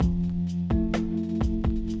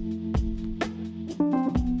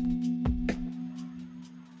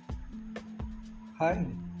Hi,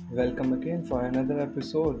 welcome again for another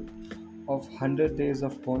episode of 100 Days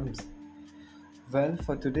of Poems. Well,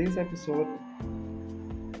 for today's episode,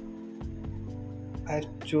 I've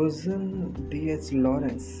chosen D.H.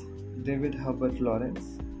 Lawrence, David Herbert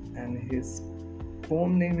Lawrence, and his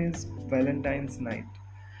poem name is Valentine's Night.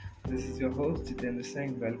 This is your host Jitendra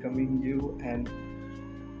Singh welcoming you and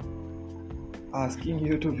asking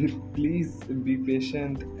you to please be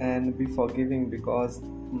patient and be forgiving because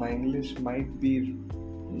my English might be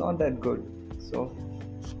not that good. So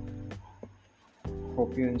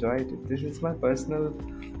hope you enjoyed it. This is my personal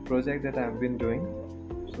project that I've been doing.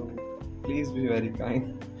 So please be very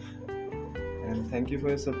kind. And thank you for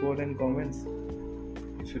your support and comments.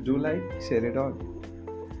 If you do like, share it all.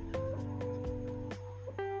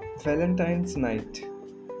 Valentine's Night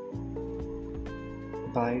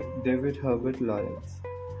by David Herbert Lawrence.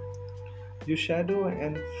 You shadow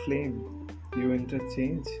and flame, you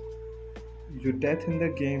interchange. You death in the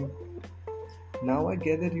game. Now I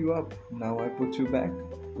gather you up, now I put you back,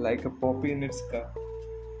 like a poppy in its cup.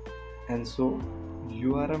 And so,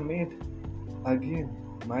 you are a maid, again,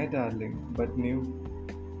 my darling, but new,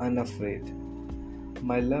 unafraid.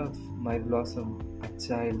 My love, my blossom, a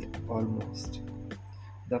child almost.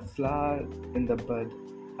 The flower in the bud,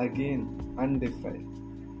 again undefiled.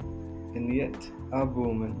 And yet, a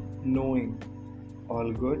woman, knowing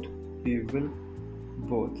all good, evil,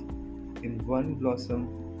 both, in one blossom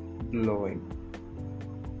blowing.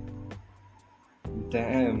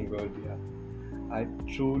 Damn good, yeah. I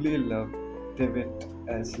truly love David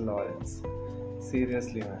S. Lawrence.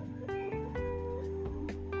 Seriously, man.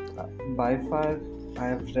 By far, I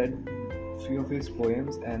have read few of his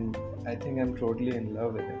poems and I think I'm totally in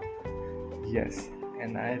love with it. Yes,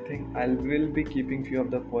 and I think I will be keeping few of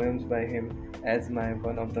the poems by him as my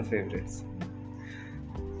one of the favorites.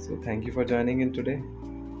 So thank you for joining in today.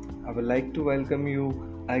 I would like to welcome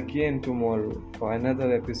you again tomorrow for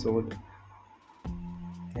another episode.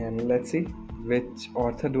 And let's see which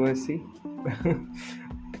author do I see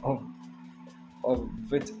or, or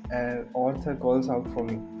which author calls out for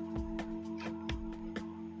me.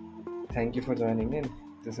 Thank you for joining in.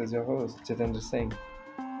 This is your host Jitendra Singh.